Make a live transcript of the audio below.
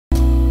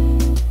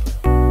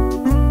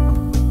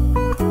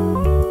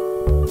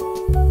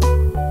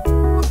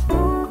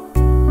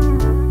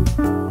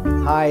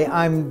Hi,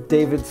 I'm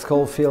David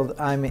Scholefield.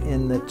 I'm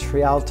in the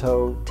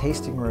Trialto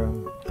tasting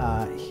room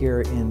here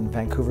in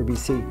Vancouver,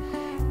 BC.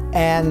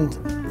 And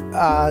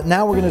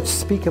now we're going to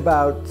speak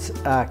about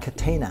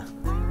Catena.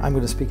 I'm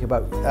going to speak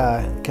about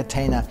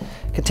Catena.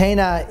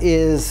 Catena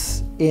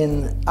is,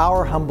 in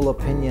our humble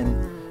opinion,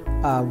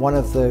 one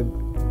of the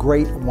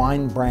great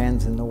wine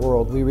brands in the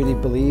world. We really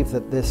believe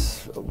that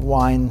this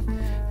wine,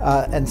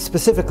 and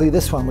specifically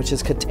this one, which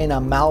is Catena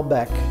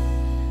Malbec,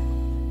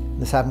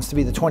 this happens to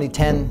be the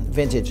 2010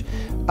 vintage.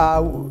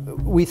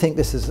 We think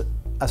this is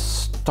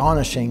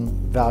astonishing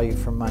value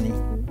for money,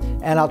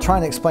 and I'll try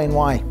and explain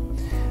why.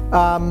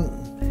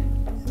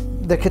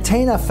 The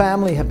Catena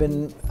family have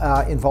been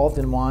involved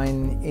in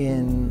wine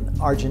in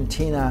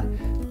Argentina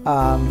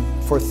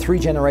for 3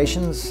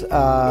 generations.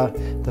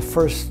 The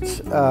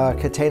first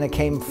Catena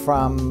came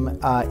from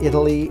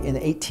Italy in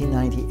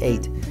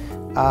 1898.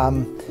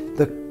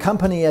 The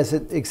company as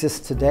it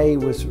exists today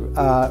was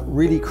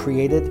really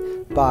created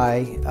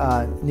by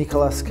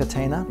Nicolas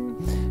Catena,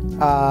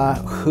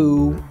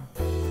 who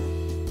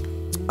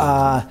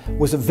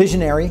was a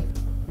visionary.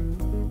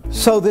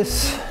 So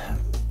this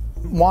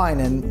wine,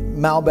 and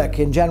Malbec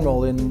in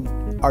general in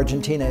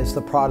Argentina, is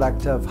the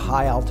product of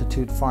high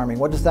altitude farming.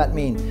 What does that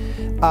mean?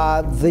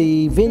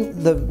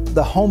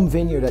 The home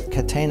vineyard at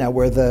Catena,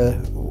 where the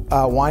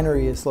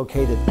winery is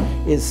located,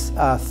 is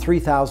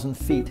 3,000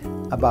 feet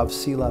above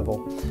sea level,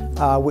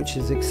 which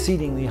is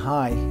exceedingly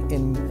high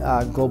in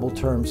global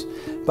terms.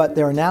 But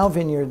there are now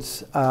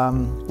vineyards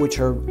which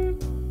are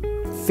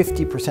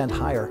 50%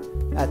 higher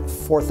at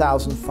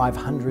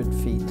 4,500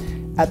 feet.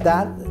 At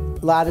that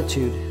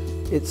latitude,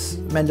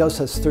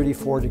 Mendoza's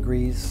 34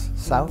 degrees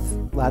south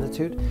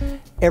latitude.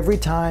 Every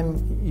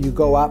time you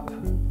go up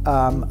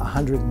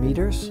 100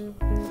 meters,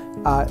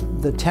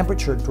 the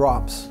temperature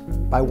drops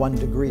by 1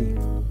 degree.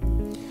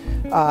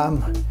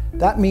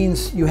 That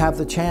means you have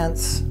the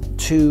chance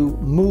to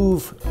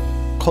move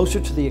closer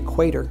to the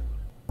equator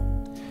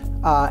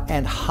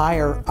and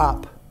higher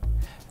up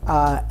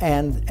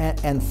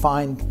and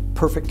find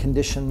perfect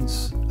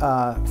conditions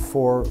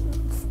for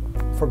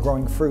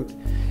growing fruit.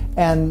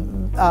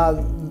 And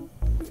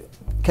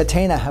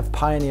Catena have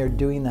pioneered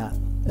doing that.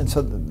 And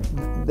so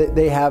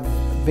they have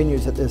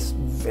vineyards at this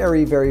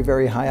very, very,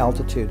 very high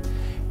altitude.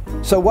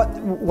 So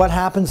what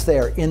happens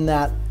there in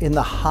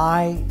the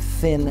high,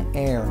 thin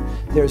air?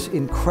 There's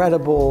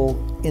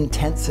incredible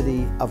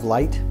intensity of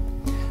light.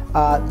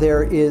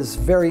 There is,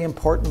 very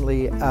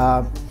importantly,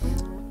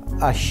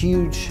 a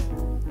huge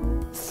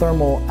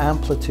thermal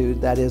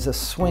amplitude, that is a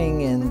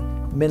swing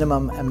in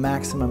minimum and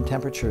maximum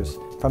temperatures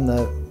from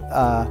the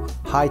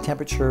high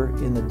temperature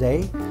in the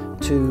day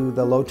to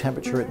the low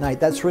temperature at night.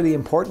 That's really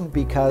important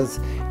because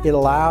it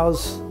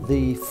allows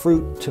the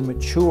fruit to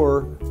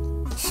mature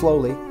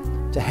slowly,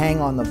 to hang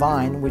on the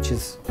vine, which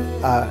is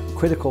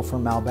critical for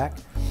Malbec,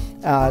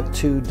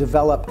 to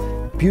develop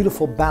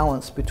beautiful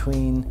balance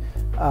between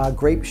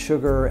grape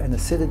sugar and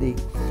acidity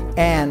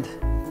and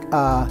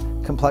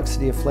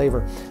complexity of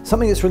flavor.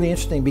 Something that's really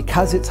interesting,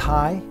 because it's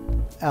high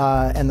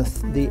and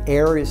the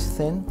air is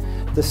thin,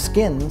 the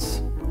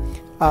skins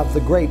of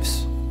the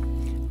grapes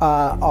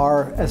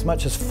are as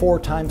much as 4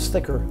 times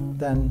thicker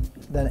than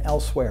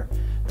elsewhere.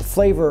 The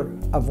flavor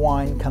of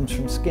wine comes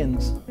from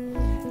skins.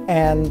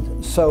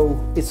 And so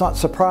it's not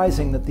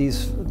surprising that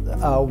these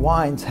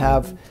wines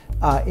have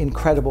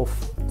incredible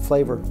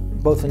flavor,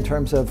 both in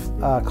terms of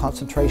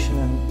concentration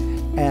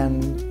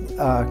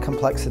and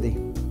complexity.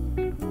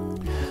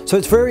 So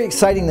it's very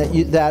exciting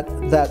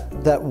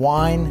that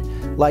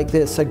wine like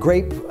this, a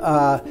grape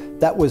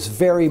that was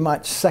very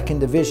much second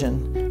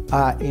division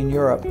in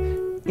Europe,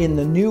 in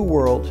the New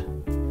World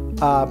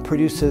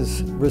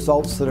produces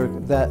results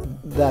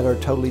that are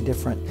totally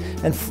different.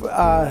 And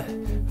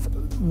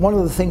one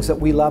of the things that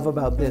we love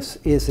about this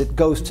is it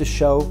goes to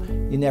show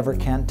you never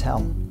can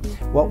tell.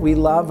 What we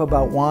love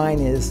about wine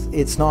is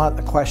it's not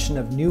a question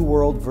of New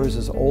World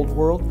versus Old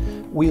World.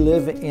 We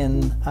live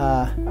in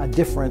a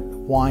different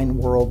wine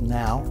world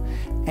now,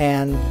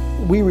 and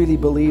we really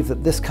believe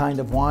that this kind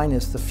of wine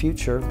is the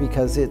future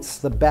because it's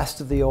the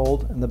best of the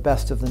old and the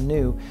best of the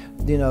new.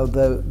 You know,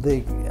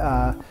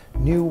 the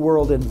New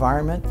World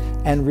environment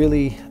and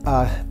really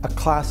a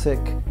classic,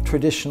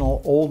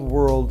 traditional, Old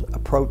World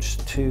approach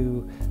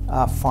to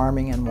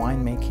farming and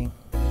winemaking.